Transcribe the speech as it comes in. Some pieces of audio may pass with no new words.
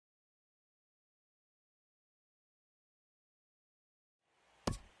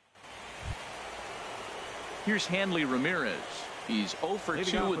Here's Hanley Ramirez. He's 0 for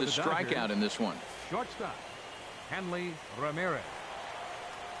 2 with a strikeout in this one. Shortstop, Hanley Ramirez.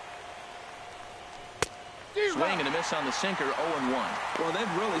 Swing and a miss on the sinker, 0-1. Well,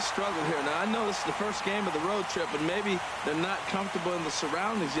 they've really struggled here. Now, I know this is the first game of the road trip, and maybe they're not comfortable in the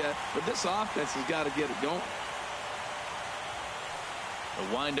surroundings yet, but this offense has got to get it going.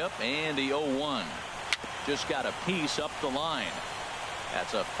 The windup and the 0-1. Just got a piece up the line.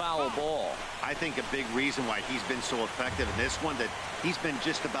 That's a foul ball. I think a big reason why he's been so effective in this one, that he's been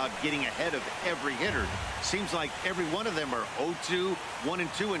just about getting ahead of every hitter. Seems like every one of them are 0-2,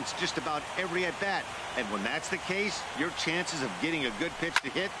 1-2, and it's just about every at bat. And when that's the case, your chances of getting a good pitch to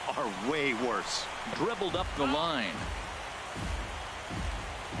hit are way worse. Dribbled up the line.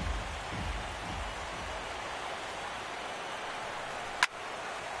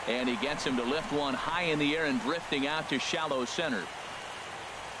 And he gets him to lift one high in the air and drifting out to shallow center.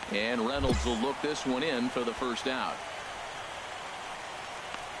 And Reynolds will look this one in for the first out.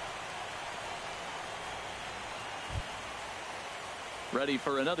 Ready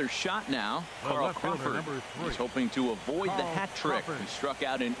for another shot now. Carl Crawford. He's hoping to avoid the hat trick. He struck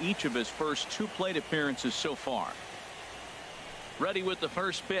out in each of his first 2 plate appearances so far. Ready with the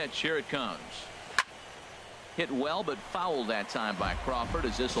first pitch. Here it comes. Hit well, but fouled that time by Crawford,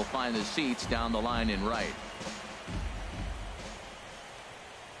 as this will find the seats down the line in right.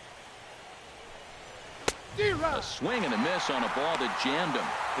 A swing and a miss on a ball that jammed him.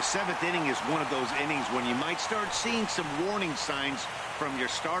 The 7th inning is one of those innings when you might start seeing some warning signs from your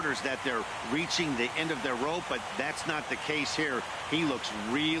starters that they're reaching the end of their rope, but that's not the case here. He looks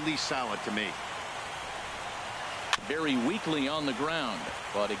really solid to me. Very weakly on the ground,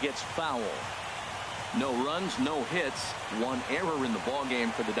 but it gets foul. No runs, no hits. 1 error in the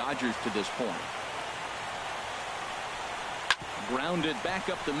ballgame for the Dodgers to this point. Grounded back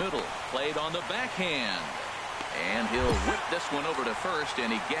up the middle. Played on the backhand. And he'll whip this one over to first,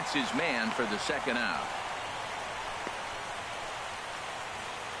 and he gets his man for the second out.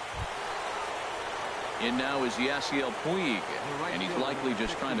 In now is Yasiel Puig, and he's likely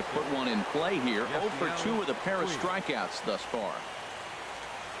just trying to put one in play here. 0 for 2 with a pair of strikeouts thus far.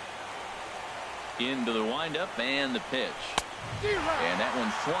 Into the windup and the pitch. And that one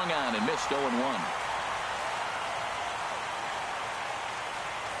swung on and missed. 0-1.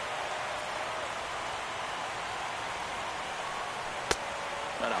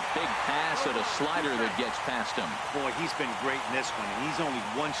 But a big pass at a slider that gets past him. Boy, he's been great in this one, and he's only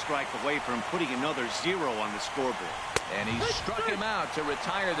 1 strike away from putting another 0 on the scoreboard. And he struck him out to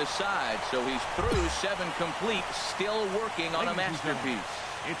retire the side, so he's through 7 complete, still working on a masterpiece.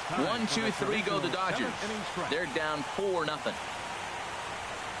 1, 2, 3 go the Dodgers. They're down 4-0.